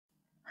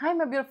Hi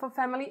my beautiful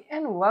family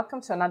and welcome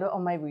to another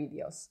of my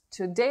videos.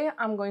 Today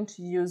I'm going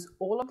to use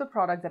all of the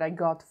products that I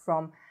got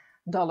from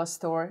dollar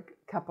store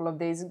a couple of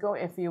days ago.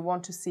 If you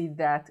want to see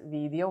that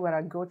video where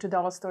I go to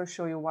dollar store,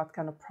 show you what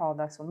kind of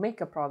products or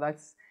makeup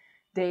products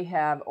they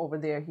have over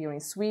there here in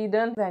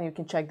Sweden, then you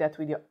can check that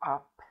video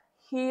up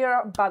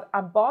here. But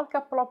I bought a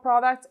couple of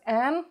products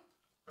and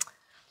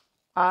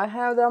I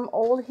have them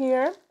all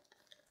here,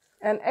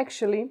 and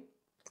actually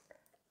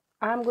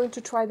I'm going to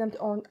try them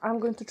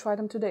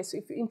today. So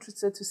if you're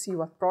interested to see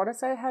what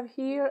products I have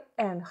here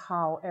and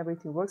how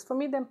everything works for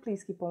me, then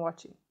please keep on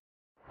watching.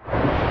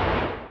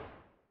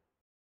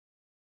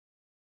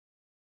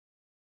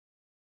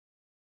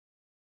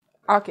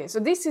 Okay, so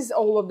this is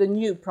all of the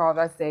new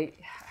products they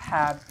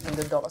have in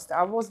the dollar store.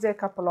 I was there a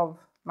couple of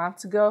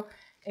months ago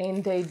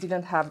and they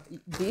didn't have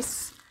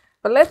this.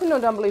 But let me know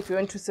down below if you're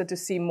interested to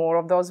see more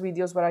of those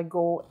videos where I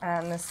go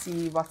and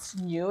see what's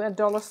new at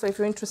dollar store if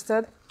you're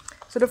interested.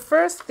 So the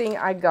first thing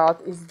I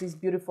got is this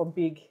beautiful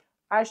big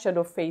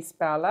eyeshadow face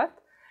palette.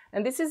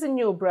 And this is a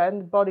new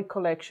brand, Body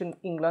Collection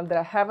England, that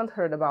I haven't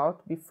heard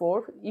about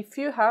before. If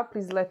you have,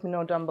 please let me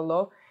know down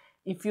below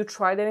if you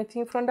tried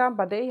anything from them.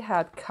 But they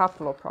had a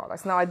couple of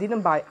products. Now I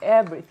didn't buy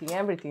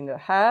everything they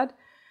had.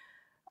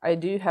 I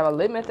do have a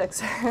limit,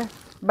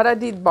 but I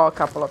did buy a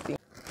couple of things.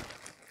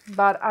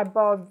 But I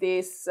bought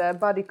this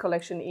Body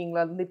Collection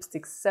England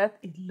lipstick set.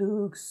 It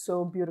looks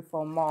so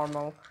beautiful,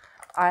 marble.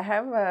 I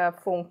have a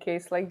phone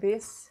case like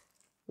this.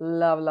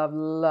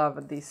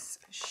 Love these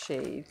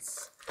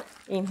shades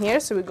in here.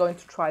 So we're going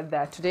to try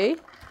that today.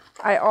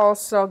 I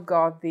also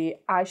got the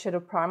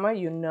eyeshadow primer.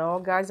 You know,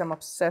 guys, I'm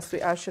obsessed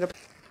with eyeshadow.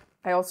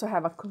 I also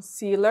have a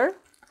concealer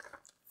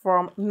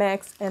from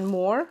Max and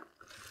More.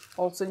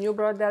 Also new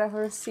brand that I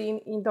have seen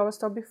in dollar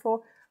store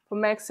before. For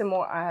Max and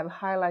More, I have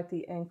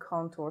highlighting and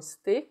contour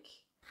stick.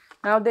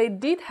 Now they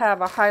did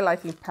have a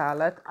highlighting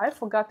palette. I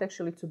forgot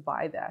actually to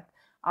buy that.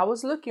 I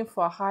was looking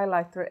for a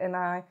highlighter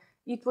and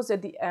it was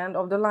at the end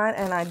of the line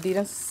and I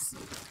didn't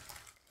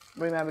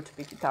remember to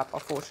pick it up,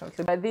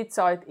 unfortunately. I did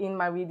saw it in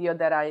my video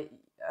that I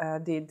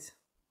did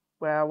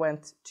where I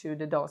went to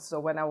the dollar.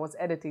 So when I was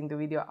editing the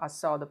video, I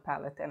saw the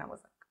palette and I was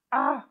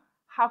like,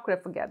 how could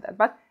I forget that?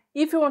 But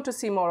if you want to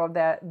see more of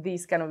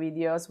these kind of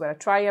videos where I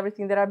try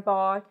everything that I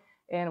buy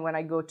and when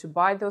I go to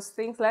buy those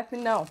things, let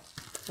me know.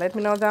 Let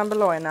me know down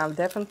below and I'll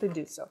definitely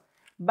do so.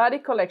 Body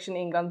Collection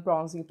England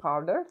bronzing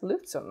powder.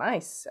 Looks so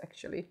nice,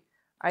 actually.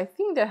 I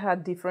think they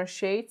had different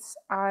shades.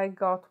 I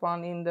got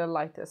one in the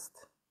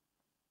lightest.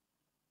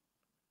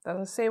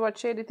 Doesn't say what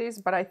shade it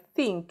is, but I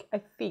think,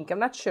 I'm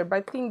not sure, but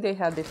I think they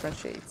had different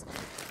shades.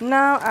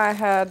 Now I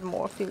had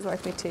more things.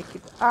 Let me take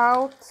it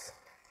out.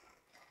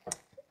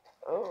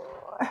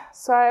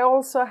 So I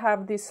also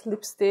have this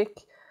lipstick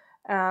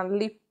and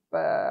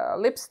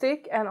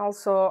lipstick, and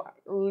also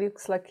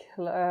looks like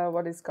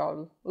what is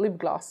called lip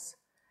gloss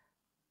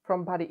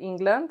from Body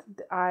England.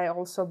 I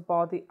also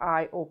bought the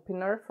eye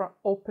opener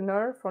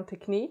from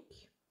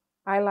Technique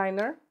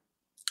eyeliner.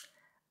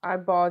 I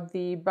bought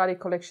the Body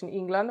Collection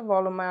England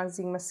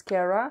volumizing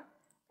mascara,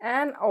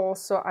 and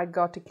also I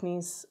got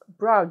Technique's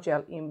brow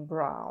gel in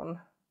brown.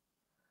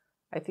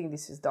 I think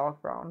this is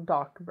dark brown.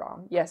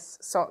 Yes,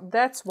 so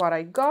that's what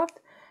I got,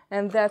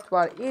 and that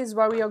is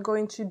what we are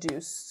going to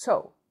do.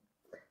 So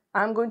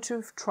I'm going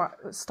to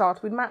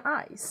start with my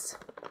eyes.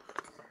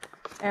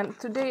 And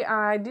today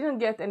I didn't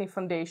get any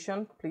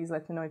foundation. Please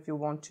let me know if you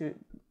want to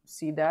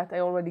see that. I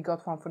already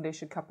got one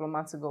foundation a couple of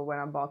months ago when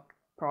I bought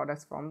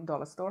products from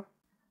dollar store.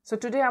 So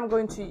today I'm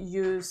going to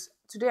use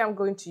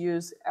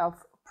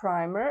e.l.f.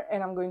 primer,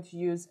 and I'm going to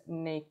use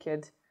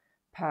Naked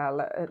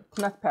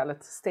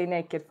palette, Stay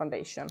Naked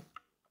foundation.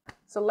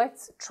 So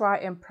let's try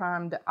and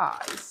prime the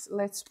eyes.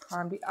 Let's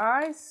prime the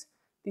eyes.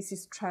 This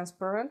is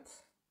transparent.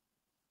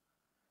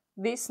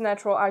 This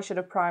natural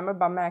eyeshadow primer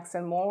by Max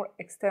and More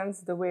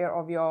extends the wear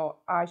of your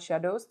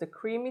eyeshadows. The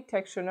creamy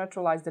texture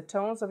neutralizes the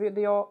tones of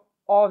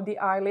the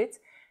eyelids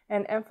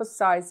and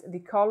emphasizes the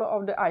color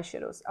of the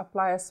eyeshadows.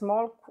 Apply a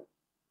small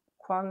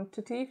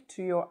quantity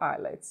to your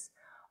eyelids.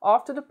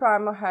 After the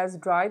primer has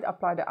dried,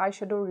 apply the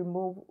eyeshadow.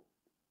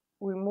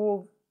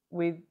 Remove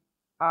with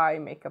eye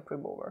makeup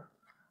remover.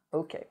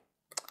 Okay.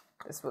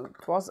 It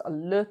was a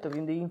lot of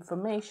the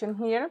information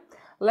here.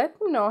 Let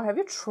me know, have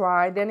you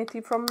tried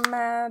anything from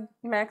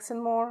Max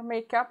and More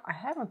makeup? I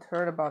haven't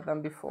heard about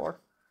them before.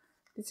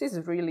 This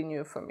is really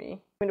new for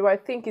me. I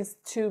think it's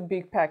too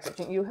big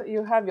packaging.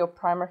 You have your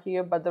primer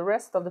here, but the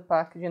rest of the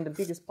packaging, the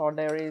biggest part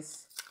there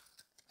is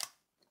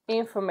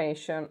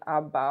information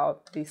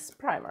about this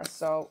primer.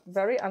 So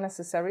very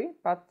unnecessary,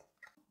 but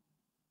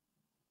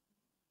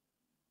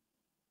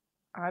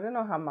I don't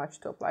know how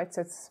much to apply. It's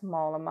a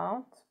small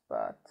amount,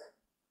 but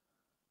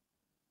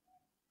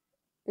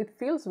it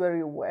feels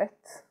very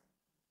wet.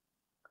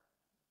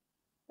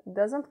 It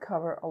doesn't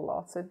cover a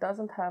lot, so it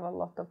doesn't have a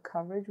lot of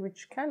coverage,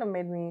 which kind of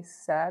made me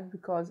sad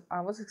because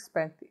I was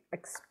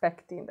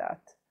expecting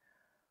that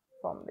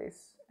from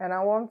this. And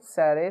I won't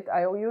set it.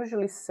 I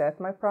usually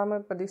set my primer,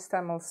 but this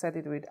time I'll set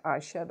it with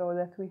eyeshadow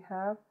that we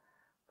have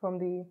from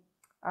the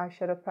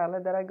eyeshadow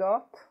palette that I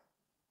got.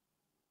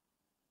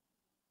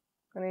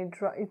 and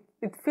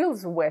it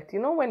feels wet. You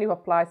know, when you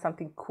apply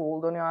something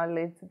cold on your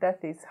eyelids,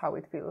 that is how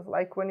it feels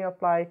like when you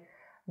apply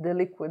the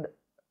liquid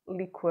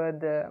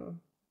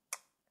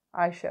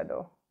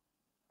eyeshadow.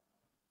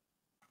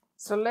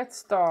 So let's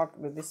start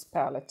with this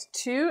palette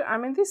too. I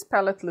mean, this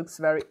palette looks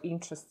very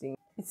interesting.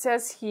 It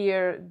says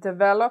here,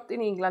 developed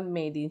in England,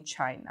 made in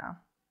China.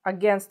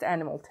 Against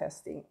animal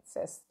testing, it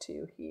says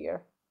too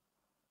here.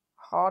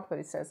 Hard, but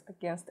it says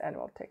against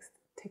animal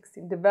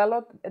testing.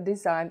 Developed,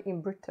 designed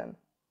in Britain.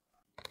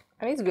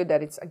 And it's good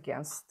that it's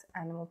against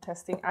animal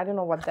testing. I don't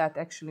know what that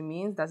actually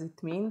means. Does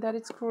it mean that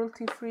it's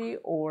cruelty-free,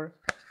 or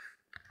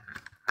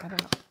I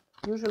don't know.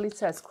 Usually it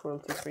says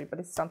cruelty-free, but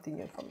it's something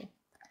new for me.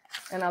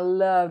 And I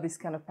love this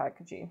kind of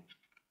packaging.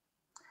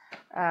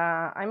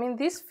 I mean,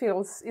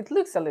 it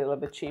looks a little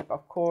bit cheap,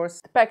 of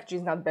course. The packaging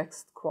is not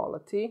best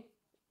quality.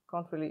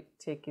 Can't really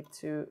take it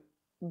to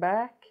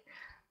back.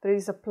 There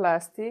is a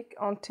plastic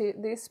on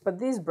this, but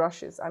these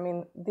brushes, I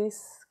mean,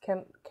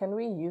 can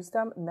we use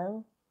them?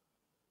 No.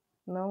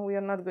 No, we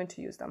are not going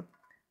to use them.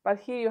 But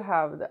here you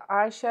have the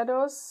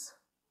eyeshadows,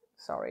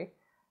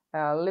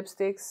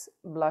 lipsticks,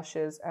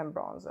 blushes, and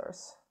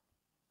bronzers.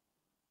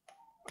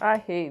 I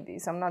hate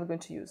these, I'm not going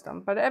to use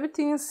them, but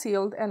everything is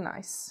sealed and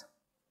nice.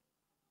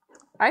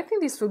 I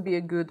think this would be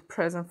a good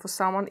present for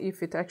someone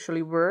if it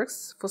actually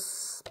works,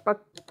 but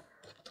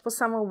for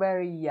someone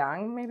very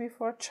young, maybe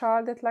for a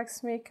child that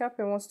likes makeup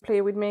and wants to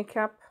play with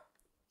makeup.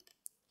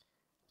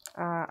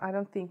 I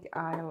don't think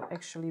I'll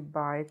actually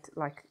buy it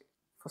like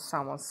for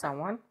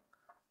someone.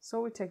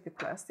 So we take the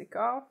plastic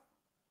off.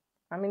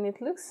 I mean,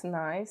 it looks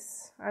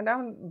nice, and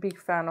I'm a big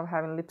fan of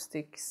having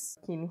lipsticks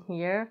in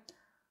here.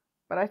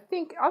 But I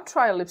think I'll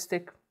try a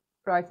lipstick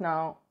right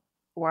now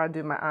while I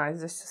do my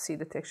eyes, just to see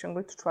the texture. I'm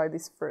going to try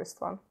this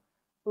first one.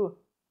 Ooh.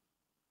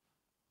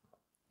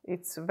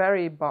 It's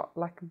very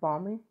like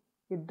balmy.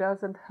 It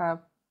doesn't have...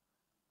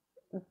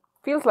 It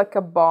feels like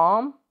a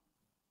balm.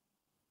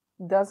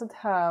 It doesn't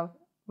have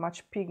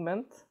much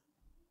pigment.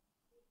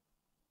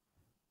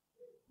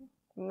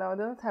 No, it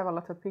doesn't have a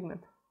lot of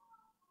pigment.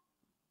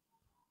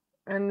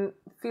 And it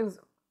feels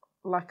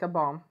like a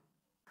balm.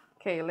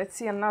 Okay, let's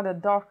see another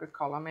darker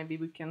color. Maybe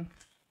we can...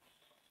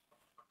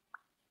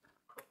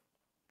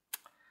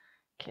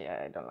 Okay,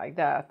 I don't like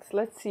that.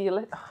 Let's see.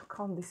 Oh,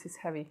 God, this is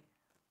heavy.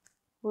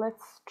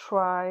 Let's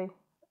try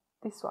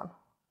this one.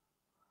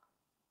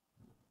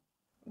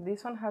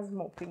 This one has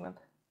more pigment,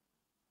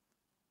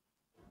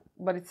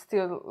 but it's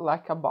still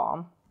like a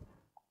balm.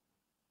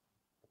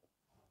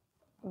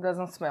 It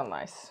doesn't smell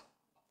nice.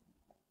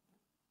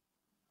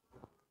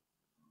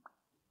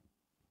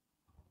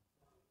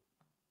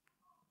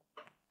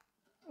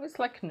 It's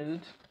like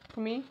nude for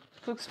me.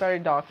 It looks very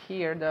dark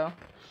here though.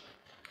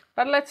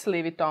 But let's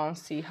leave it on,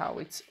 see how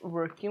it's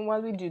working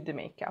while we do the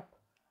makeup.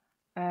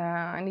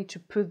 I need to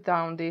put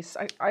down this.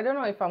 I don't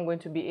know if I'm going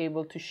to be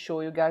able to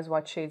show you guys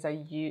what shades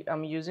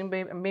I'm using.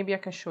 Maybe I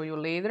can show you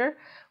later.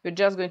 We're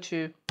just going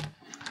to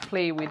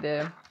play with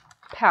the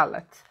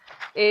palette.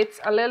 It's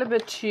a little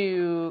bit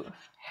too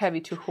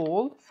heavy to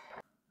hold.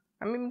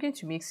 I'm going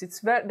to mix.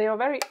 They are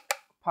very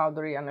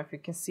powdery, I don't know if you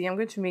can see. I'm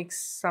going to mix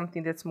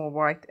something that's more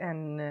white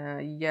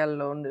and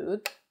yellow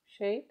nude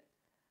shade.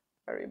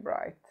 Very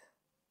bright.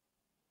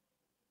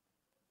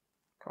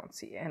 Can't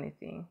see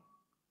anything.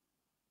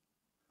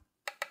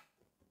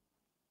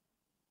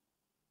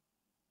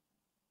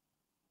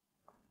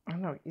 I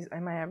don't know,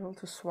 am I able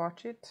to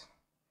swatch it?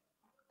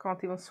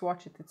 Can't even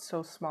swatch it, it's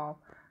so small.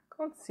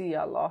 Can't see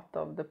a lot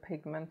of the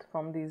pigment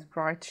from these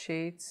bright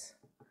shades.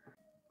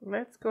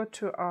 Let's go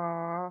to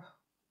our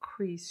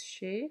crease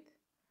shade.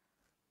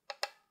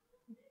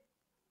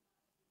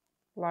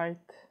 Light.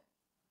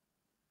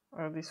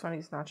 Oh, this one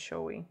is not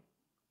showing.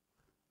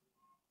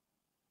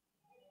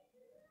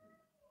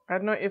 I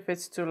don't know if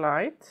it's too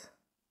light.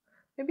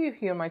 Maybe you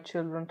hear my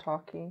children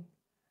talking,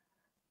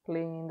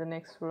 playing in the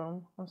next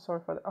room. I'm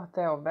sorry for that. Oh,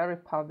 they are very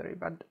powdery,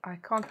 but I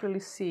can't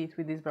really see it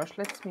with this brush.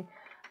 I'm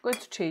going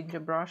to change the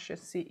brush and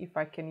see if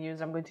I can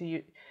use. I'm going to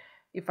use,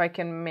 if I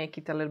can make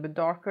it a little bit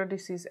darker.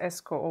 This is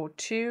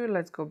SKO2.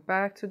 Let's go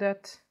back to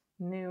that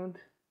nude.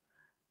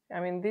 I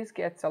mean, this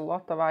gets a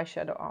lot of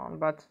eyeshadow on,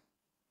 but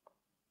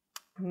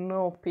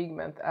no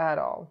pigment at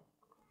all.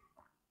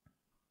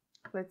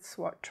 Let's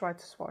try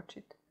to swatch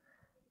it.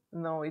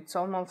 No, it's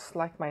almost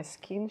like my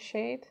skin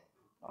shade.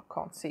 I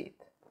can't see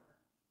it.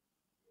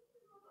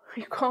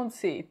 You can't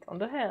see it on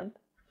the hand.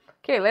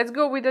 Okay, let's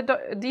go with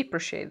a deeper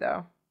shade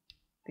though.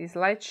 These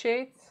light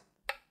shades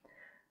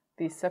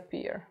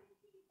disappear.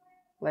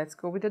 Let's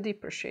go with a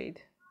deeper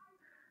shade.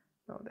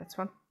 No, that's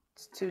one.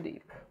 It's too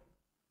deep.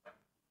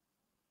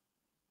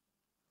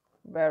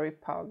 Very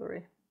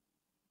powdery.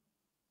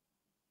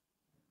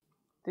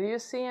 Do you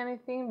see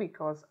anything?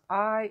 Because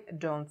I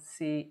don't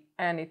see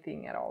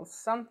anything at all.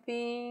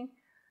 Something,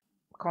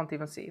 can't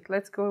even see it.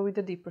 Let's go with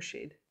a deeper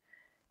shade.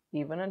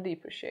 Even a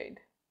deeper shade.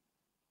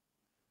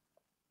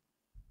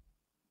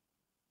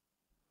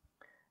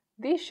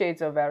 These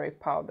shades are very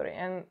powdery,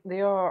 and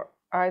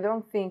I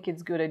don't think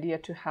it's a good idea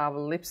to have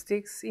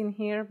lipsticks in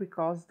here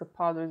because the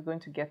powder is going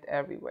to get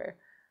everywhere.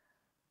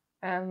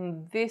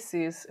 and this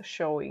is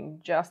showing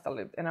just a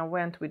little, and I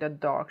went with a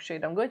dark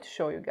shade. I'm going to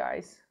show you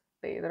guys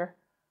later,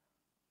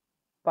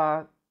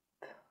 but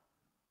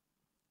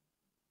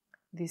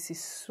this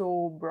is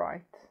so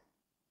bright,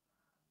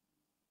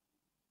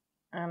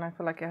 and I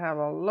feel like I have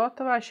a lot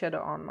of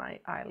eyeshadow on my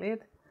eyelid.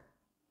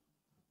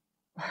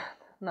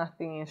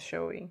 Nothing is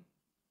showing.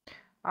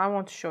 I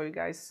want to show you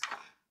guys.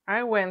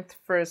 I went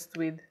first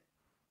with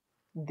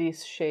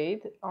this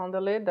shade on the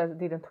lid, that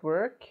didn't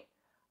work.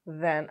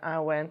 Then I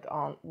went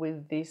on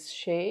with this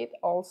shade,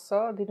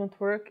 also didn't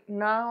work.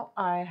 Now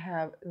I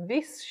have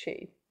this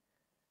shade.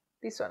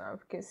 This one, you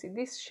can see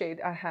this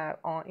shade I have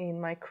on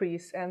in my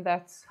crease, and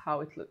that's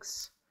how it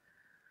looks.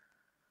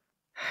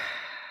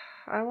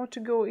 I want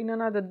to go in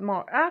another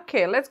more.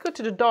 Okay, let's go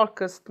to the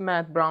darkest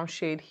matte brown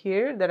shade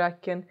here that I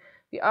can.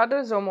 The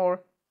others are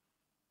more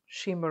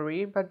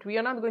shimmery, but we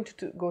are not going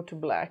to go to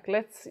black.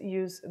 Let's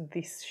use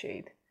this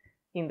shade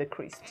in the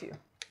crease too.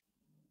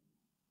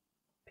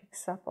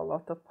 Picks up a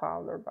lot of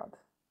powder, but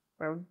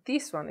well,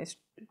 this one is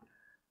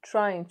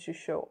trying to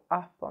show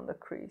up on the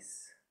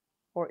crease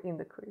or in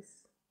the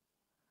crease.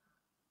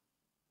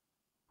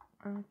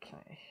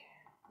 Okay.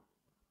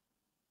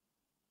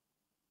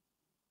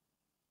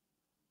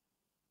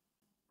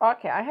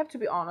 Okay, I have to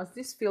be honest,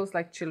 this feels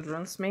like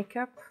children's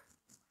makeup.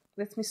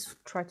 Let me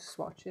try to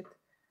swatch it.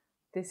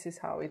 This is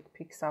how it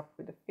picks up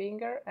with the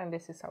finger, and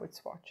this is how it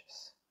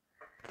swatches.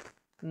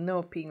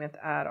 No pigment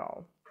at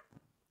all.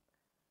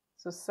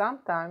 So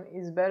sometimes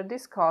it's better.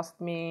 This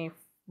cost me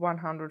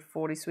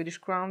 140 Swedish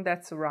crown.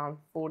 That's around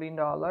 $14,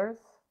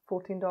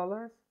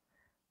 $14,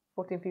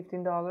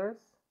 $15.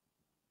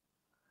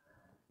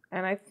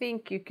 And I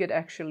think you could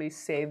actually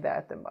save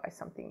that and buy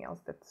something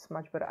else that's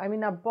much better. I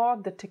mean, I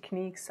bought the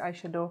Techniques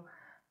eyeshadow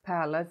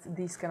palettes,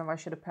 these kind of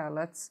eyeshadow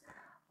palettes,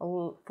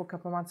 for a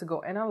couple of months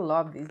ago, and I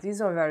love these.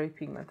 These are very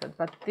pigmented,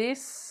 but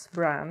this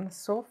brand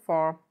so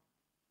far,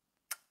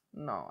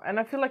 no. And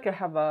I feel like I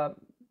have a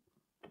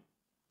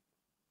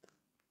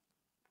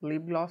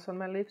lip gloss on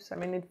my lips. I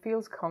mean, it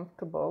feels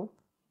comfortable,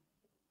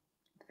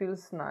 it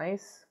feels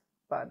nice,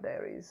 but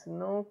there is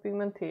no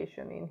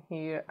pigmentation in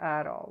here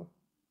at all.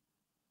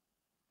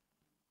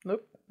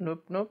 Nope,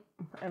 nope, nope.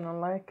 And I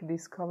like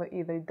this color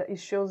either. It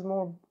shows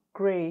more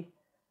gray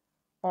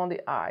on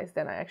the eyes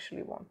than I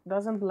actually want.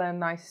 Doesn't blend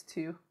nice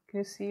too. Can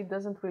you see? It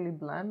doesn't really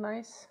blend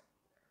nice.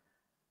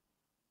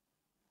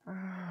 Oh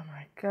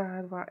my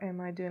god, what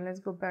am I doing? Let's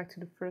go back to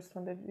the first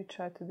one that we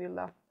tried to build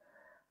up.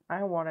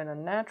 I wanted a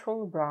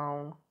natural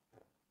brown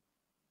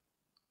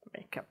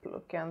makeup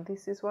look, and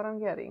this is what I'm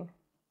getting.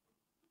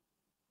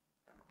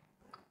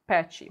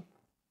 Patchy.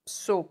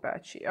 So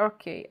patchy.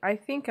 Okay, I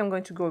think I'm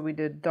going to go with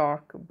the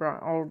dark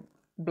brown or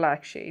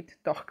black shade,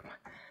 dark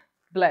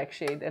black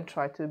shade, and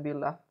try to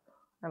build up.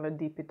 I'm gonna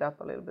deep it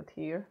up a little bit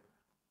here.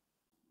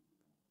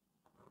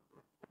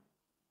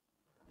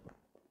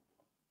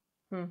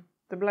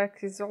 The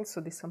black is also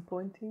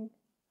disappointing.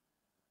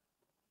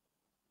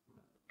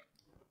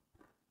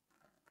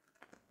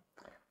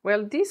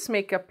 Well, this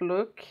makeup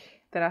look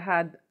that I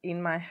had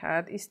in my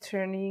head is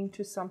turning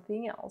to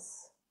something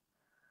else.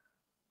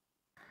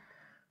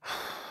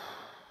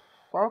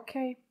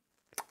 Okay,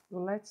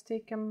 let's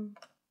take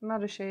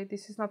another shade.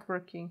 This is not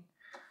working.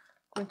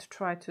 I'm going to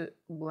try to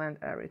blend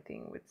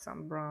everything with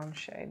some brown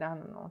shade. I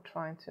don't know,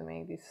 trying to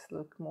make this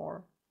look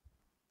more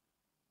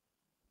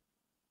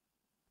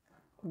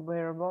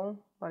wearable,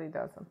 but it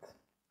doesn't.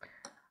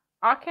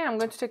 Okay, I'm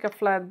going to take a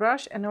flat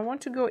brush, and I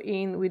want to go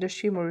in with a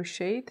shimmery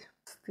shade.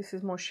 This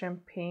is more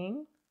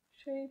champagne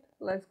shade.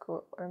 Let's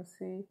go and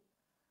see.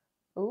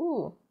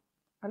 Ooh,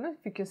 I don't know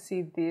if you can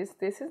see this.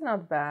 This is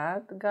not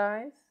bad,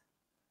 guys.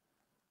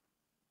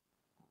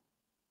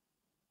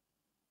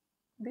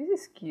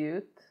 This is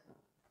cute.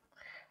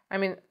 I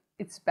mean,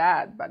 it's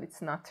bad, but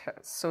it's not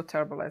so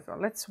terrible as well.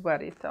 Let's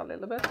wet it a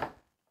little bit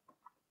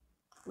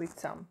with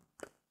some,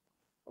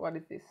 what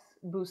is this?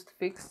 Boost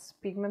Fix,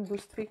 Pigment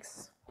Boost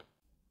Fix.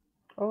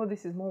 Oh,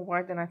 this is more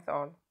white than I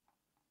thought.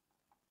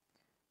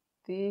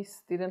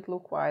 This didn't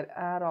look white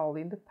at all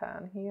in the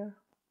pan here.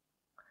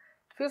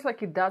 It feels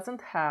like it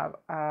doesn't have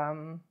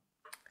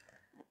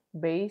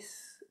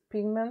base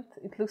pigment.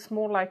 It looks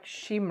more like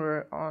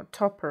shimmer or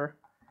topper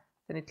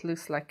than it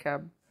looks like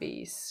a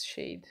base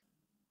shade.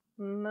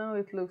 Now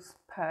it looks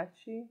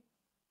patchy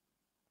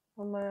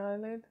on my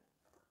eyelid.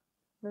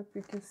 Look,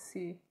 you can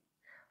see.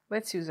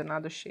 Let's use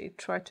another shade.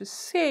 Try to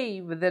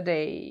save the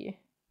day.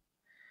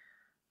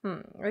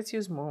 Let's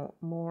use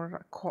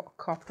more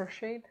copper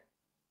shade.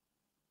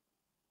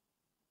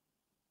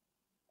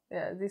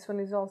 Yeah, this one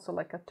is also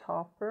like a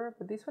topper,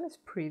 but this one is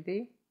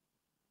pretty.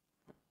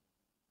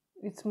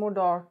 It's more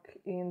dark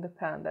in the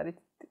pan that it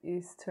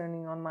is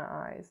turning on my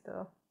eyes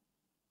though.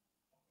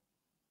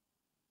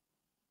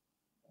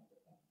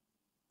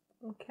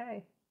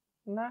 Okay,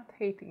 not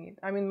hating it.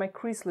 I mean, my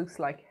crease looks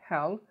like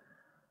hell.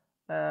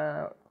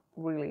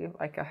 Really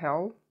like a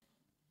hell.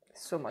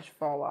 So much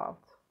fallout.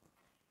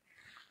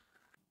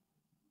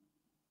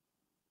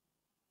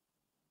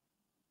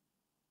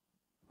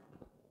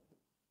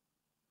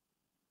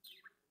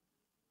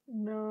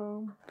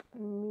 No,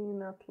 me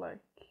not like.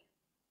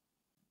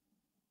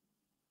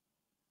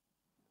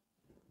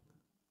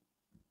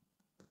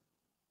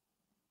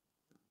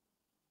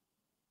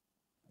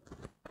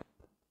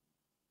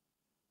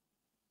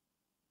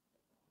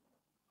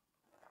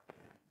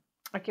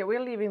 Okay, we're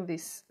leaving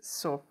this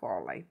so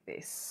far like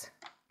this.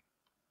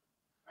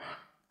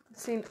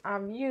 See,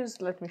 I've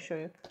used, let me show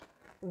you,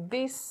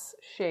 this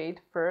shade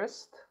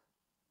first,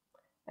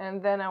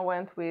 and then I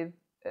went with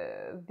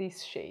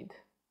this shade.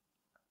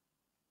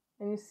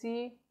 And you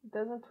see, it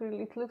doesn't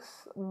really, it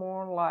looks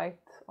more light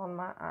on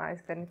my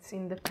eyes than it's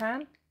in the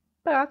pan,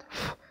 but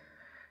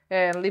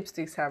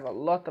lipsticks have a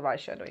lot of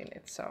eyeshadow in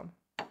it, so.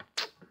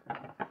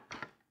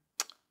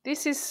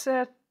 This is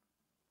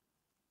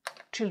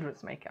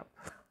children's makeup.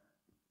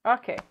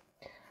 Okay,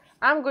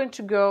 I'm going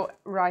to go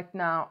right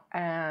now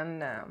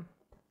and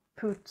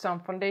put some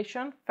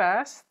foundation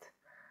fast,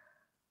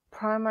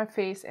 prime my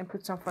face and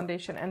put some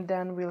foundation, and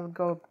then we'll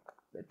go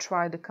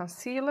try the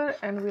concealer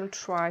and we'll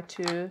try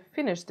to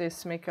finish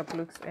this makeup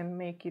looks and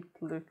make it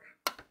look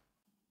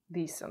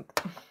decent.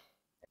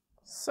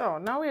 So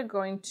now we're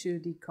going to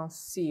the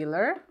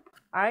concealer.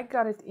 I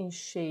got it in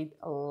shade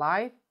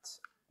light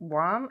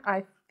 1.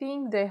 I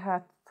think they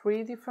had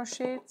 3 different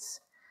shades,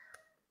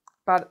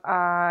 but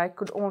I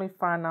could only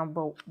find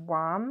number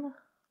 1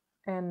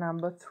 and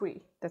number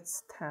 3.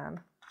 That's 10.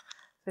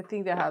 I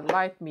think they had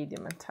light,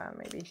 medium, and tan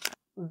maybe.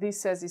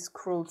 This says it's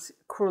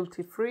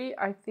cruelty-free.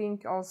 I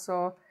think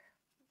also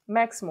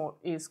Maximo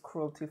is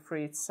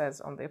cruelty-free, it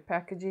says on their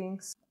packaging.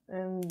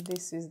 And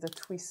this is the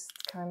twist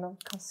kind of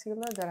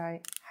concealer that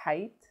I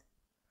hate.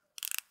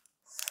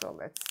 So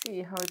let's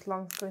see how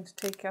long it's going to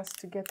take us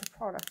to get the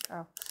product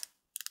out.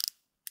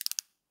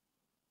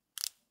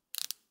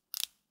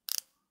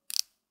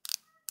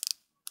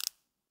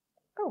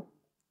 Oh,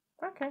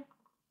 okay.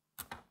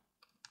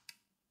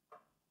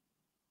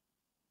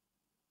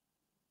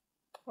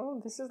 Oh,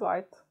 this is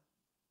light.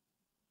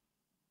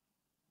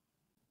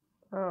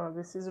 Oh,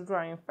 this is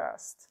drying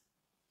fast.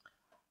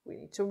 We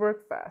need to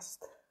work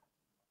fast.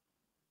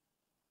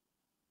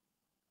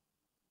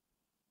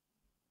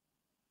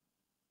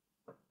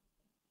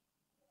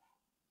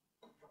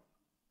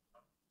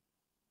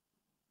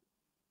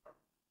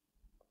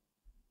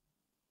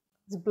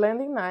 It's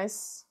blending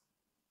nice.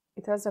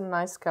 It has a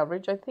nice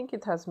coverage. I think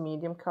it has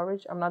medium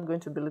coverage. I'm not going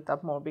to build it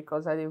up more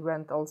because I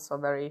went also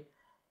very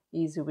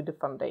easy with the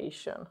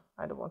foundation.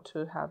 I don't want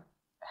to have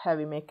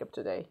heavy makeup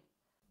today.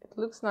 It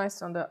looks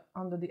nice on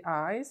under the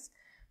eyes.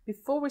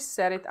 Before we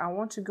set it, I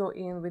want to go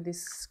in with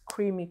this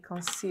creamy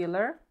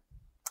concealer,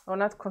 or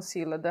not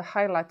concealer, the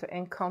highlighter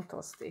and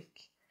contour stick.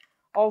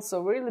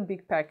 Also really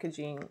big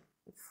packaging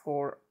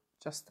for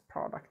just the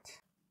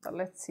product. But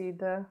let's see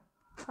the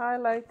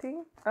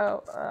highlighting.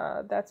 Oh,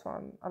 that's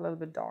one a little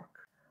bit dark.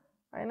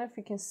 I don't know if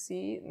you can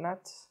see,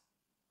 not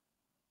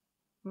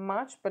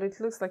much, but it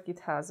looks like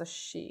it has a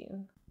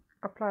sheen.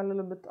 Apply a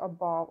little bit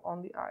above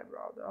on the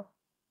eyebrow though.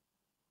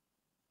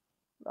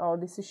 Oh,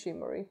 this is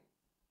shimmery.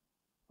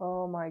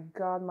 Oh my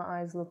god,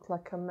 my eyes look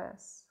like a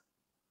mess.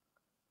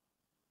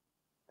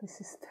 This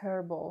is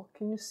terrible.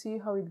 Can you see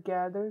how it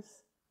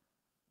gathers?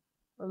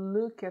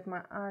 Look at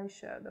my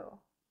eyeshadow.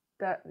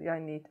 That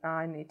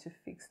I need to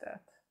fix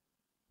that.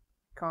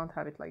 Can't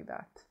have it like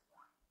that.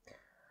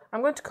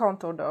 I'm going to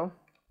contour though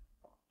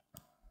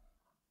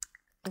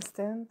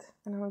instead,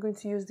 and I'm going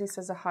to use this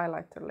as a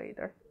highlighter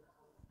later.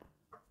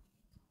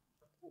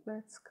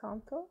 Let's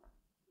contour.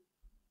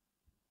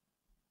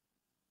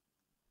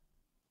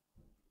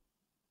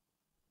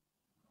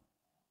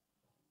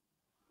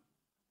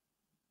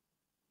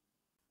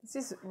 This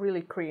is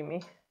really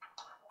creamy,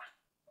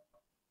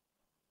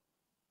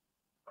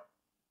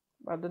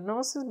 but the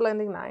nose is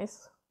blending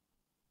nice.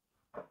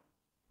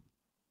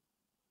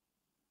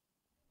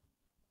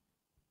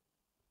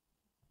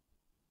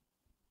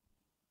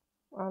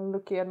 I'm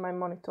looking at my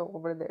monitor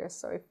over there,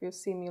 so if you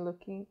see me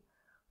looking,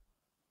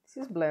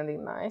 this is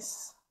blending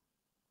nice.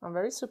 I'm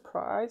very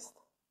surprised.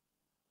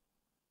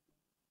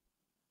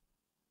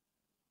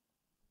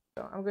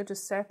 So I'm going to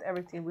set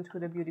everything with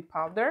Huda Beauty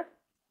powder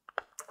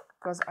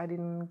because I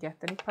didn't get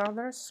any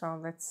powder. So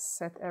let's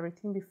set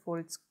everything before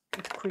it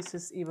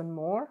creases even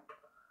more.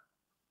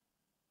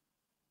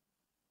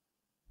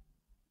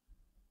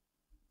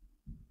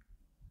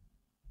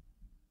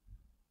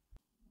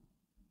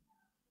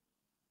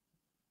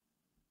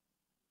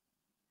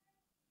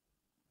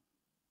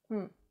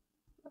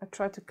 I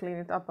tried to clean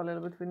it up a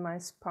little bit with my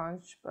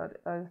sponge,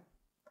 but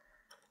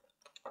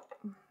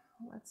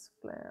let's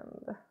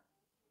blend.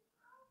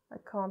 I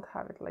can't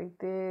have it like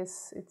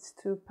this. It's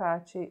too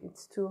patchy,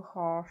 it's too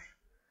harsh.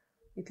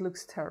 It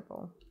looks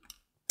terrible.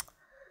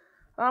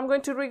 I'm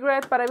going to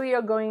regret, but we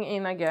are going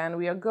in again.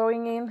 We are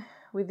going in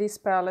with this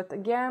palette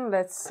again.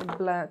 Let's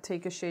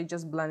take a shade,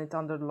 just blend it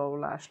under the lower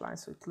lash line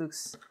so it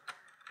looks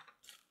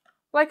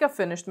like a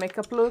finished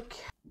makeup look.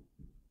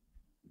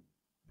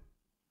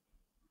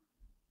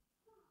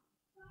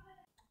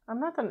 I'm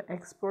not an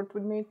expert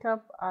with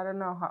makeup. I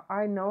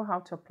know how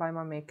to apply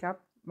my makeup,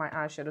 my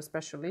eyeshadow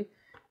especially,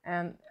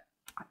 and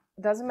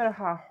doesn't matter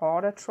how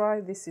hard I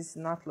try, this is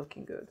not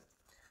looking good.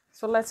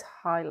 So let's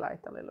highlight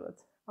a little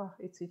bit. Oh,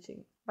 it's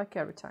itching, like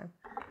every time.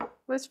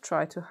 Let's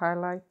try to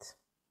highlight.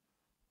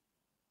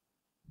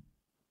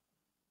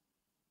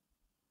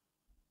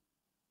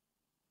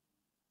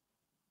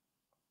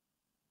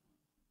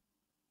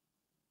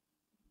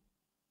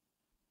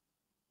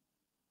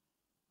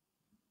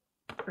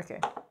 Okay.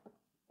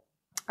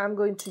 I'm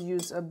going to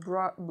use a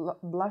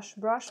blush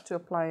brush to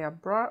apply a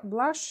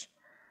blush.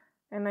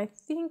 And I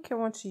think I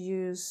want to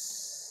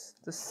use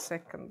the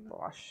second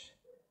blush.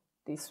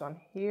 This one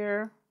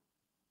here.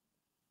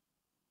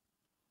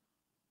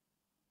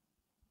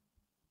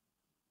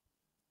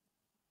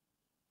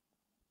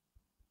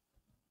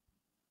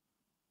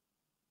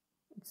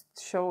 It's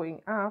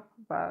showing up,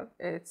 but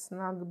it's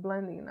not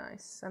blending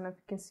nice. And if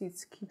you can see,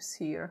 it keeps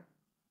here.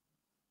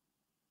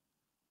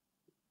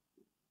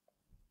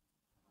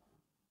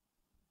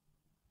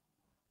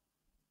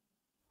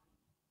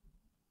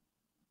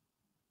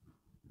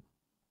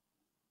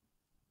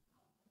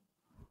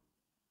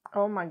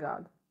 Oh my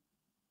god,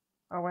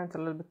 I went a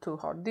little bit too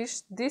hard.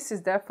 This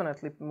is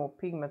definitely more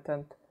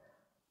pigmented.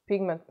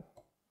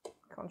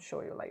 Can't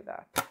show you like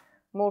that.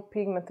 More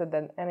pigmented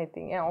than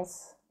anything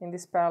else in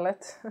this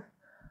palette.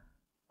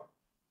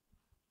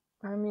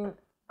 I mean,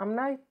 I'm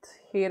not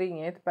hearing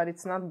it, but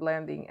it's not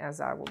blending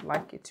as I would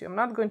like it to. I'm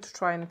not going to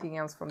try anything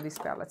else from this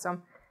palette. So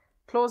I'm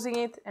closing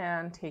it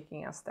and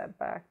taking a step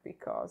back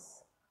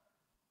because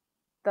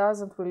it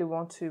doesn't really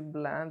want to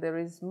blend. There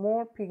is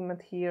more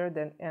pigment here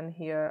than in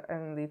here,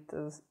 and it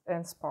is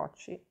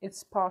splotchy. It's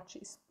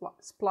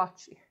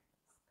splotchy.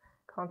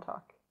 Can't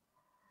talk.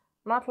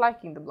 I'm not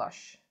liking the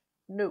blush.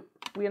 Nope,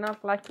 we are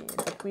not liking it,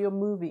 but we are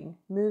moving.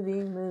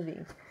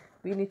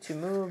 We need to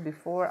move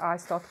before I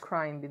start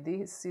crying.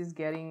 This is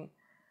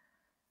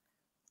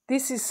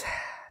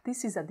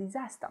a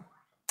disaster.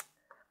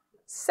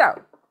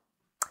 So,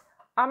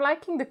 I'm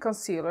liking the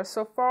concealer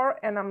so far,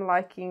 and I'm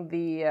liking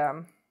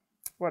the,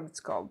 what it's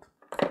called,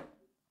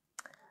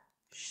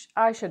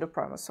 eyeshadow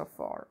primer so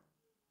far.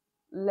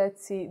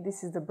 Let's see,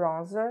 this is the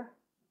bronzer.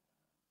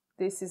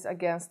 This is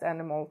against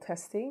animal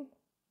testing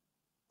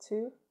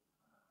too.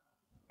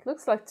 It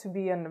looks like to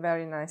be a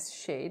very nice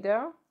shade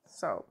though,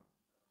 so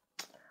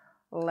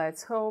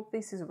let's hope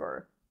this is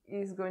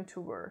going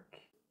to work.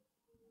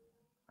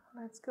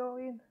 Let's go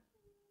in.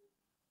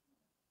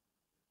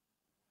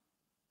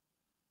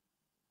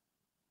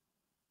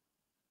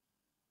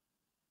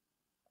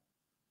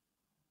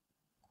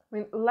 I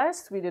mean,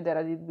 last video that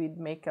I did with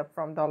makeup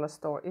from dollar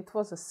store, it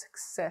was a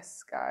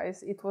success,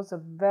 guys. It was a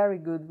very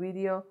good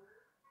video.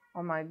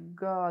 Oh my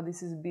god,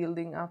 this is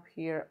building up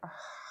here.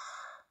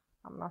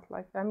 I'm not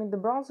like, I mean, the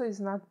bronzer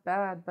is not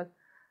bad, but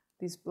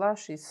this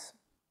blush is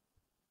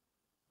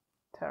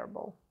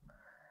terrible.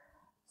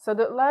 So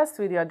the last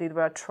video I did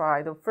where I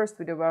tried, the first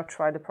video where I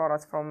tried the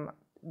products from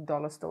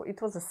dollar store,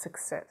 it was a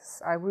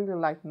success. I really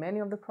liked many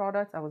of the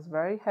products. I was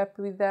very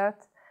happy with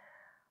that.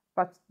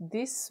 But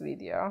this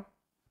video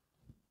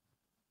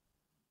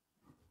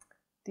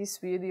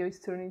is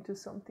turning into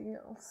something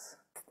else.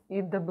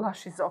 If the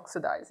blush is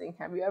oxidizing,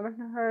 have you ever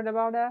heard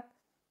about that?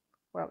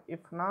 Well, if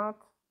not,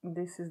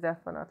 this is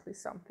definitely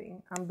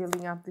something. I'm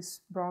building up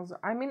this bronzer.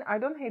 I mean, I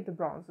don't hate the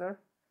bronzer.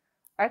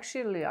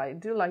 Actually, I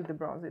do like the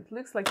bronzer. It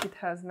looks like it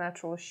has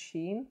natural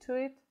sheen to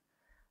it,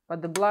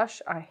 but the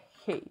blush I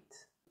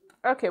hate.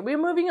 Okay, we're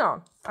moving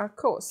on. Of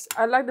course,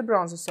 I like the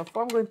bronzer so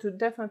far. I'm going to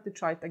definitely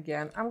try it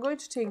again. I'm going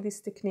to take this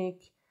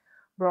Technique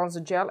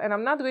bronzer gel, and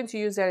I'm not going to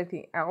use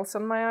anything else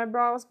on my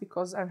eyebrows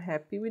because I'm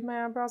happy with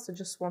my eyebrows. I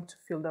just want to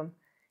fill them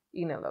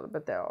in a little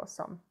bit. There are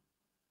some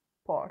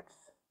parts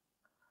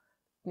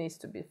needs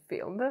to be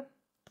filled.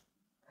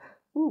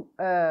 Ooh,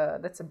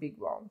 that's a big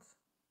one,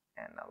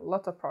 and a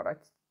lot of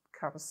product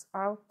comes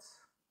out.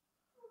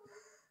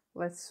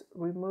 Let's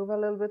remove a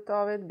little bit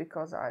of it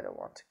because I don't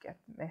want to get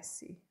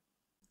messy.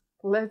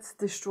 Let's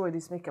destroy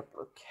this makeup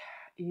look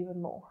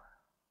even more.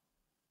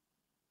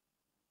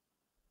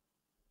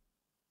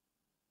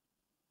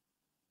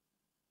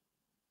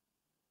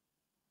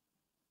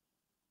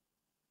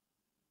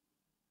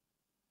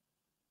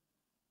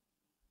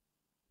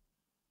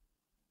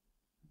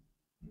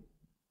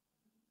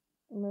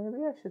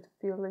 Maybe I should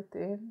fill it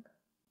in.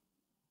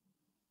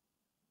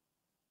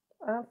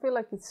 I don't feel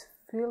like it's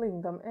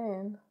filling them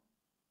in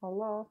a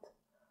lot.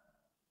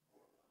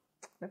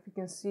 If you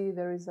can see,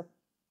 there is a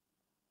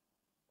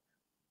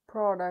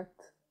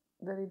product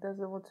that it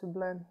doesn't want to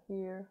blend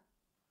here.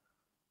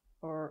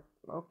 Or,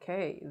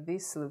 okay,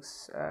 this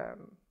looks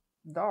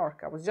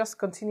dark. I was just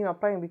continuing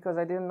applying because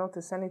I didn't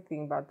notice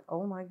anything, but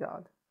oh my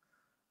god.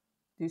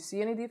 Do you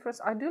see any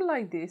difference? I do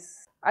like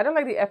this. I don't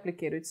like the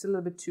applicator, it's a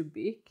little bit too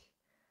big.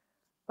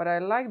 But I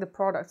like the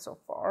product so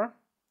far.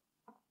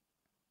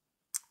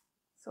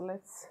 So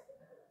let's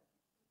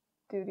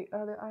do the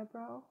other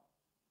eyebrow.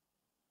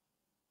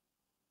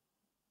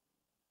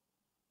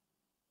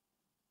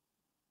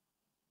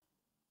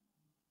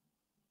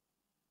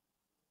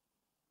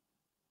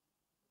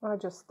 I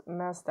just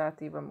messed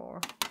that even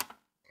more.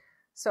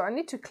 So I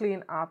need to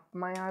clean up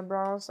my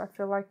eyebrows. I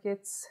feel like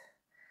it's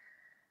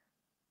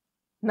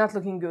Not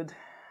looking good.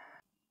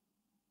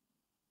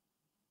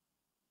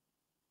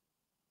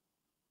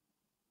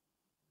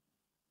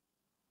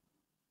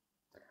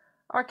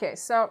 Okay,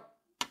 so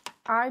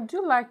I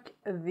do like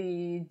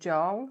the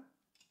gel.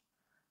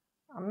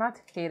 I'm not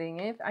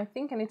hating it. I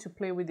think I need to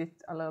play with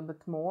it a little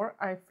bit more.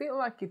 I feel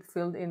like it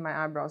filled in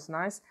my eyebrows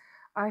nice.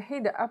 I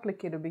hate the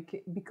applicator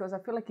because I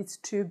feel like it's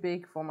too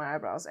big for my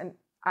eyebrows, and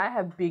I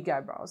have big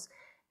eyebrows.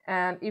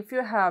 And if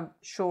you have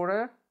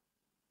shorter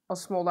or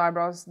small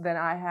eyebrows than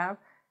I have,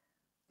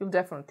 you'll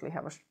definitely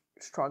have a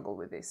struggle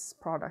with this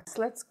product.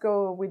 So let's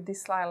go with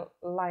this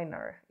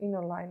liner,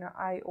 inner liner,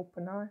 eye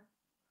opener,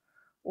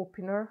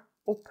 opener.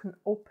 I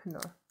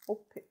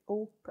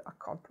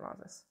can't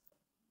pronounce this.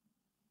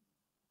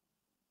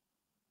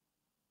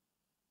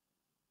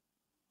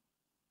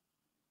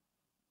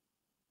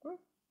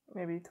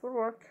 Maybe it will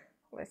work.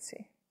 Let's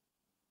see.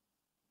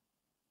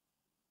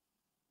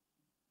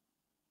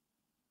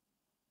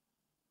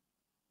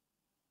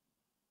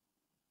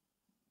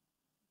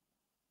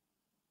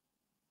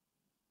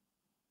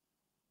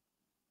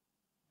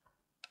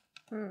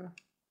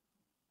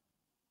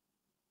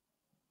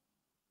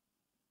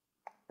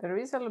 There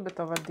is a little bit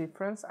of a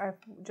difference. I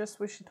just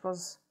wish it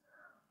was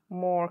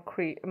more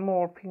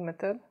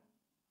pigmented.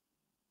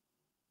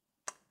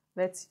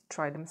 Let's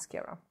try the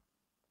mascara.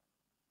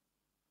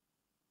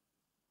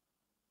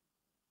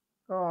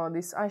 Oh,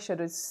 this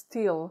eyeshadow is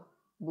still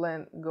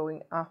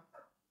going up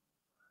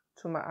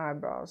to my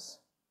eyebrows.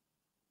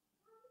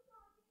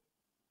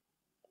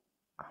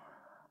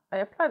 I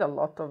applied a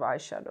lot of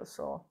eyeshadow,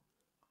 so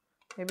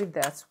maybe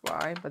that's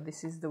why, but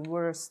this is the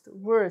worst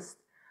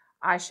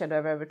eyeshadow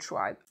I've ever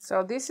tried.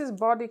 So this is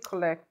Body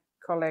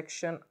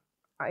Collection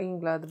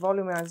England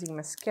Volumizing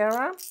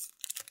Mascara,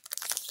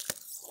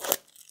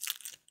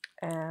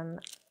 and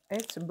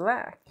it's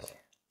black.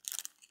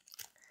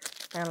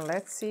 And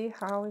let's see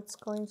how it's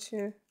going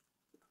to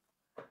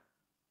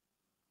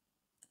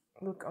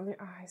look on the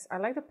eyes. I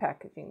like the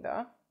packaging though.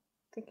 I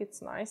think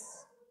it's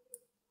nice.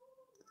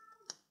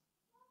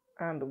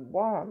 And the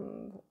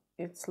wand,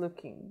 it's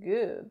looking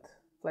good,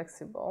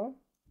 flexible.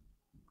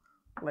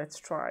 Let's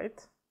try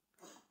it.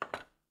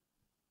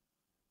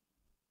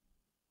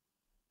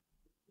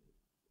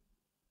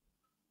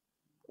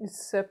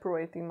 It's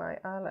separating my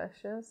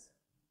eyelashes.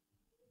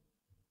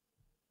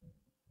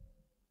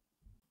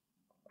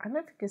 I don't know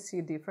if you can see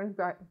a difference,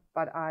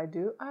 but I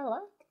do. I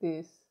like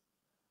this.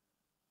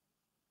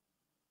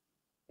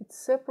 It's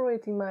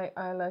separating my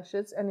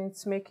eyelashes and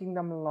it's making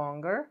them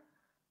longer.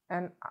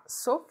 And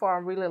so far, I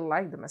really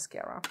like the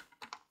mascara.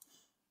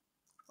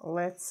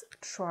 Let's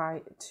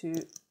try to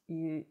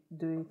do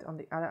it on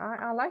the other eye.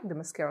 I like the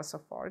mascara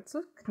so far. It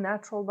looks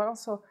natural, but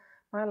also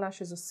my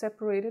lashes are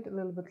separated a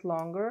little bit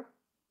longer.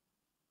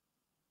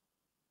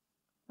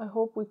 I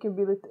hope we can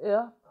build it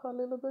up a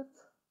little bit.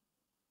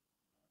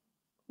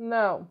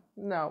 No,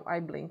 I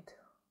blinked.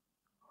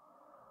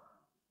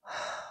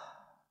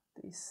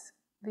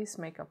 This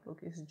makeup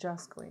look is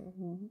just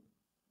going.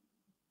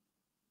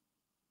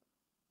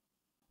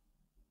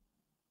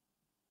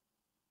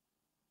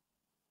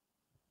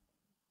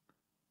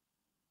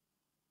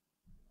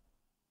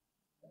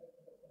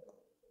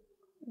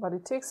 But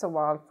it takes a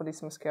while for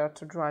this mascara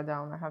to dry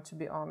down, I have to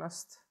be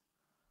honest.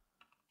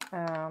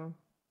 I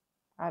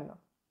don't know.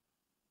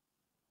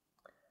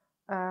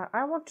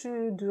 I want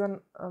to do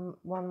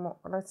one more.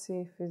 Let's see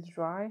if it's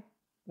dry.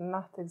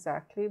 Not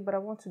exactly, but I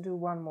want to do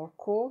one more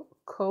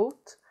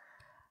coat.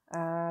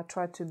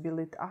 Try to build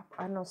it up.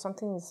 I know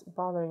something is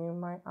bothering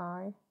my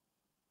eye.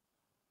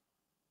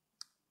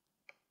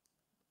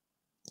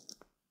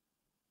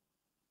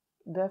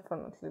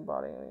 Definitely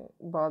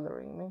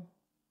bothering me.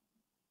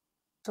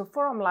 So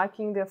far I'm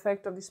liking the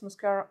effect of this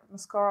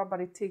mascara,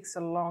 but it takes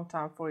a long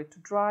time for it to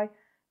dry,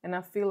 and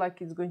I feel like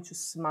it's going to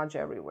smudge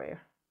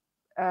everywhere.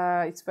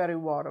 It's very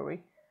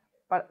watery,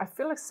 but I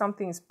feel like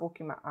something is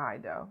poking my eye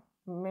though.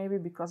 Maybe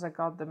because I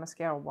got the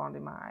mascara wand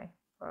in my eye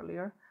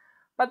earlier.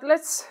 But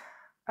let's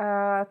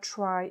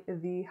try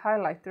the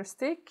highlighter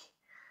stick.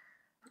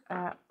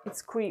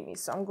 It's creamy,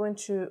 so I'm going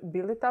to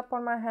build it up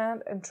on my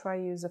hand and try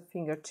use a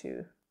finger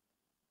to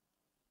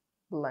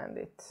blend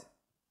it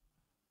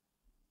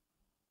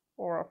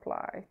or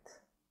apply it,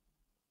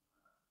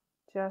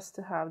 just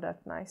to have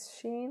that nice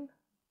sheen.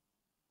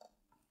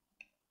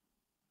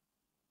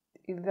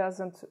 It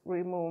doesn't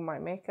remove my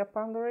makeup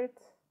under it.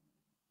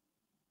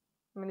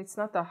 I mean, it's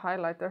not a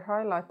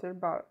highlighter,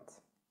 but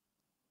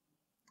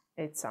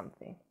it's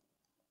something.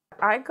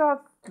 I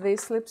got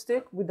this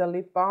lipstick with a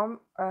lip balm,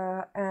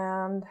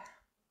 and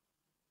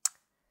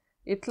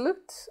it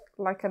looked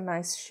like a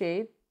nice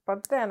shade,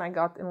 but then I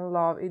got in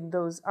love with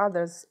those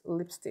other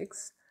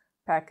lipsticks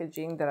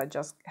packaging that I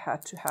just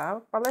had to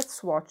have. But let's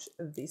swatch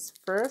this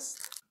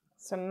first.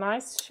 It's a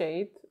nice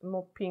shade,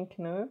 more pink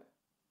nude.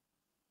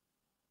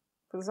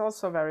 It's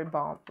also very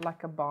balm,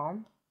 like a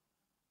balm.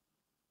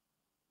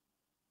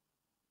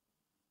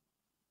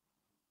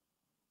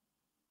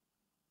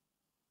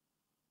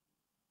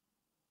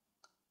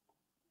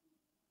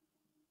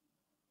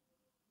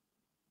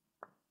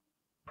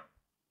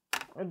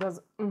 It does,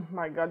 oh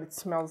my god, it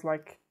smells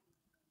like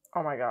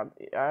Oh my god,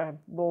 I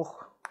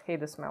hate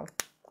the smell.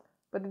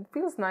 But it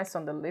feels nice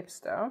on the lips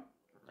though.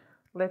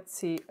 Let's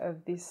see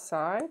this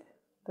side.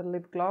 The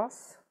lip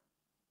gloss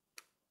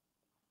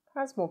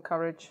has more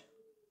coverage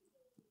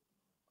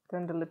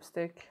than the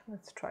lipstick.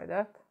 Let's try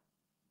that.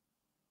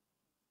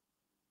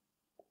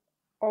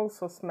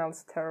 Also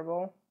smells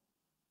terrible.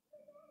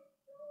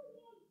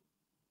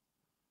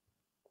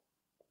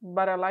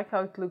 But I like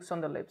how it looks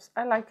on the lips.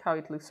 I like how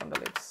it looks on the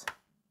lips.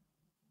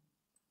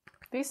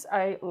 This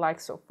I like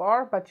so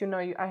far, but you know,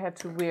 I had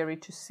to wear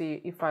it to see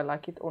if I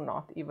like it or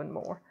not even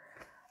more.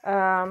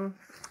 I'm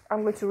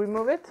going to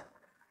remove it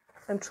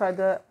and try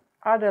the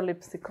other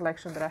lipstick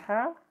collection that I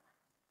have.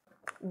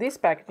 This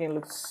packaging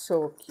looks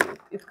so cute.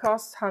 It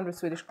costs 100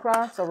 Swedish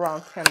crowns,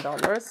 around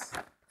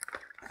 $10.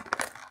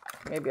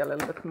 Maybe a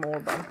little bit more,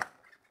 but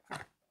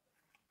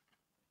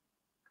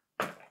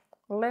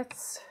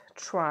let's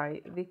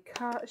try the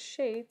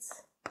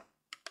shades.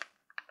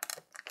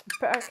 The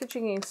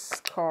packaging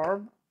is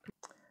carved.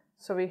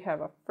 So we have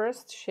a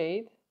first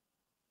shade.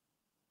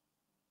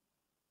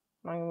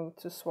 I'm going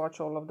to swatch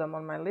all of them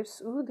on my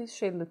lips. Ooh, this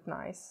shade looks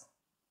nice.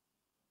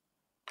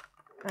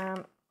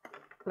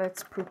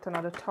 Let's put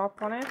another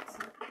top on it.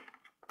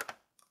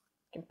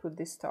 You can put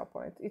this top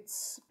on it.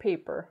 It's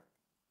paper.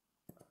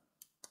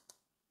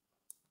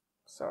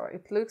 So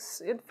it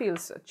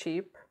feels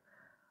cheap,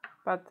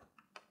 but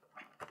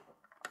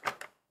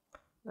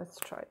let's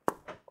try.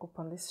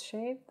 Open this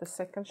shade, the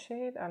second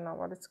shade. I don't know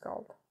what it's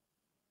called.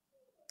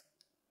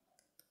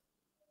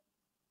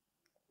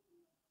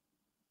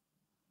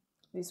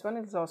 This one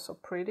is also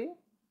pretty.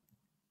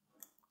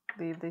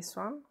 This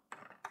one.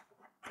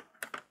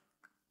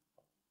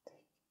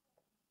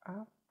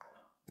 Up.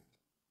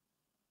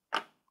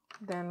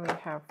 Then we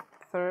have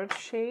third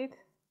shade.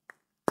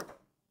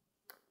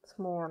 It's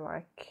more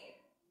like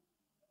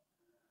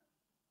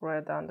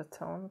red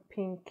undertone,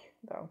 pink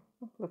though.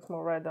 Looks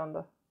more red on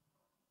the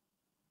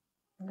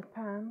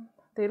pan.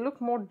 They look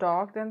more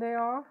dark than they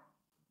are.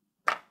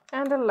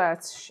 And the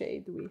last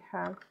shade we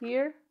have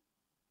here.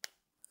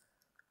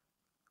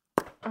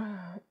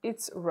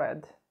 It's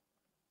red.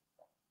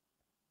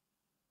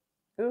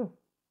 Ooh,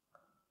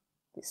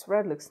 this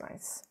red looks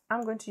nice.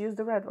 I'm going to use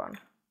the red one.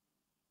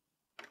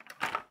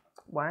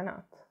 Why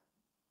not?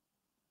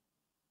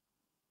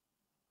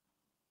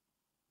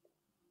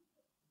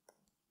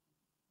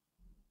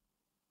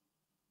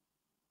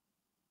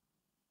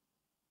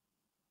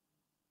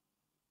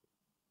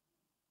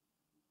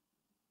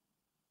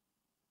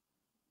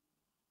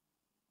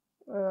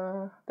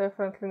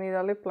 Definitely need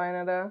a lip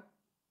liner there.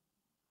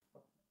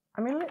 I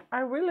mean,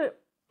 I really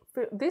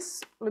feel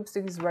this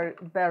lipstick is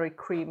very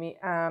creamy,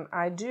 and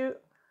I do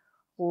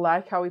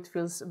like how it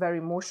feels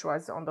very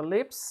moisturized on the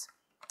lips.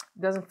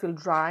 It doesn't feel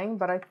drying,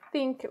 but I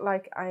think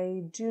like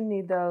I do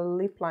need a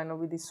lip liner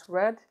with this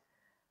red.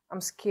 I'm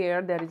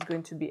scared that it's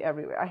going to be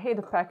everywhere. I hate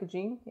the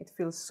packaging. It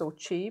feels so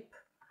cheap.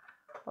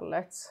 But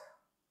let's...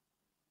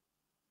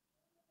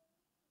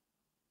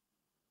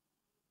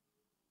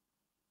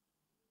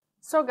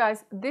 So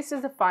guys, this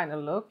is the final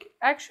look.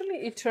 Actually,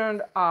 it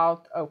turned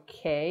out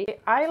okay.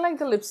 I like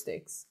the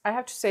lipsticks. I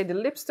have to say the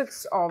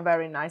lipsticks are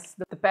very nice.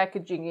 The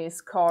packaging is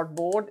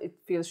cardboard. It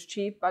feels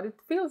cheap, but it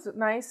feels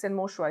nice and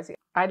moisturizing.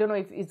 I don't know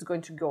if it's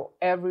going to go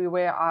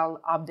everywhere. I'll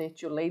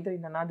update you later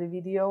in another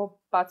video.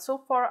 But so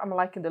far, I'm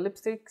liking the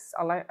lipsticks.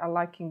 I'm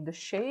liking the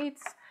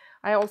shades.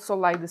 I also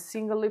like the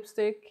single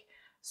lipstick.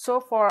 So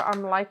far,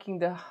 I'm liking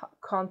the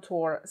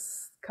contour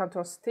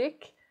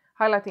stick.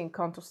 Highlighting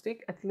contour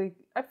stick. At least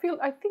I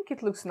think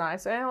it looks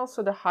nice, and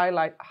also the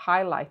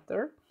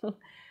highlighter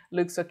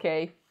looks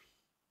okay.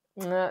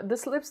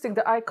 This lipstick,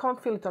 I can't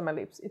feel it on my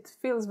lips. It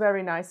feels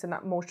very nice and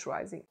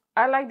moisturizing.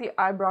 I like the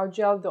eyebrow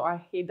gel, though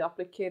I hate the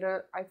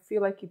applicator. I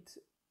feel like it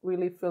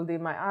really filled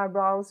in my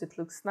eyebrows. It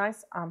looks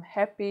nice. I'm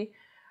happy.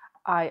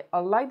 I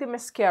like the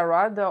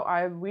mascara, though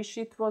I wish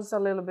it was a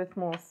little bit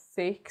more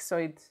thick, so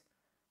it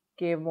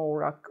gave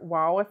more a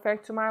wow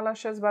effect to my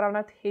eyelashes, but I'm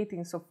not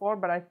hating so far,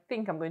 but I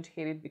think I'm going to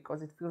hate it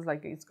because it feels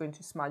like it's going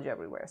to smudge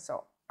everywhere.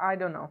 So I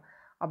don't know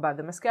about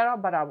the mascara,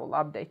 but I will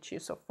update you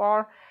so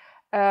far.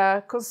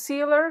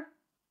 Concealer,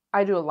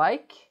 I do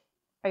like.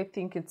 I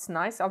think it's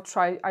nice.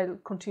 I'll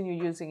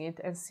continue using it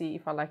and see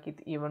if I like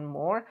it even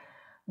more.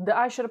 The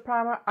eyeshadow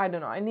primer, I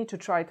don't know. I need to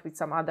try it with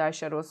some other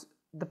eyeshadows.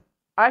 The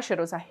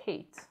eyeshadows I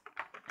hate.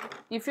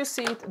 If you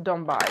see it,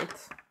 don't buy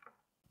it.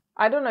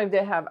 I don't know if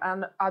they have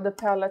other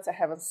palettes, I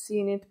haven't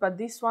seen it, but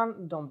this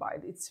one, don't buy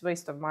it. It's a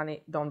waste of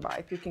money, don't buy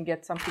it. You can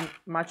get something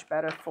much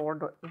better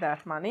for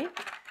that money.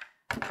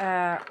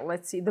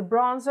 Let's see, the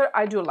bronzer,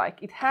 I do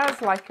like. It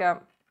has like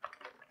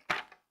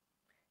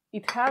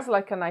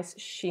a nice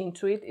sheen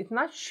to it. It's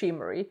not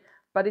shimmery,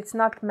 but it's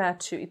not matte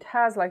too. It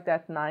has like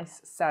that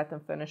nice satin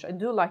finish. I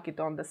do like it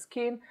on the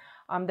skin.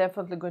 I'm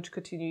definitely going to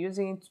continue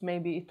using it.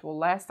 Maybe it will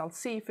last. I'll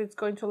see if it's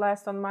going to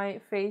last on my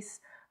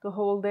face the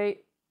whole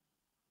day.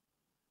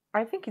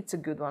 I think it's a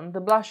good one.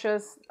 The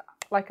blushes,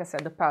 like I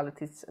said, the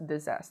palette is a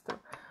disaster.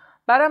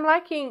 But I'm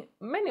liking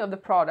many of the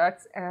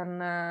products,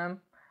 and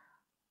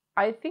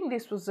I think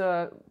this was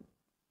a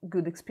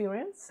good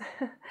experience.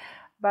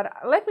 But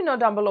let me know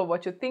down below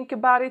what you think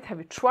about it. Have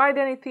you tried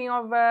anything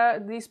of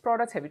these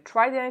products? Have you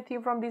tried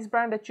anything from this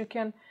brand that you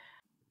can...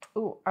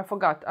 Oh, I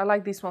forgot. I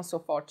like this one so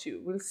far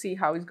too. We'll see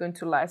how it's going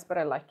to last, but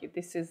I like it.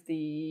 This is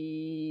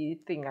the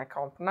thing I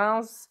can't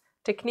pronounce.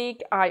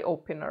 Technique Eye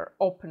Opener.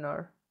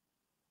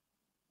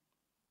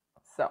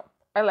 So,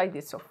 I like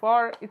this so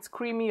far. It's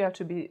creamy. You have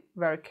to be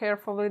very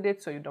careful with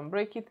it so you don't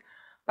break it.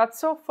 But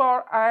so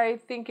far, I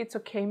think it's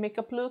okay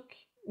makeup look.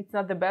 It's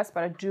not the best,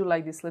 but I do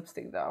like this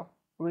lipstick though.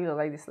 Really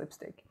like this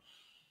lipstick.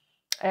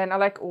 And I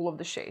like all of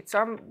the shades. So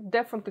I'm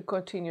definitely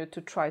continue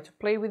to try to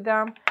play with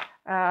them.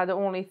 The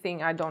only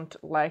thing I don't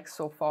like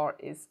so far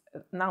is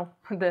the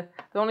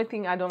only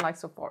thing I don't like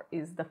so far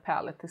is the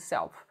palette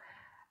itself.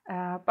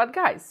 But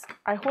guys,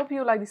 I hope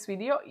you like this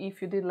video.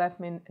 If you did, let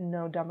me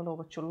know down below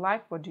what you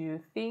like. What do you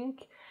think?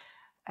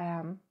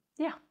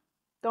 Yeah,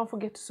 don't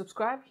forget to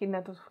subscribe, hit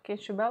that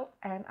notification bell,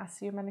 and I'll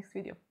see you in my next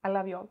video. I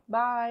love you all.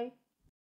 Bye.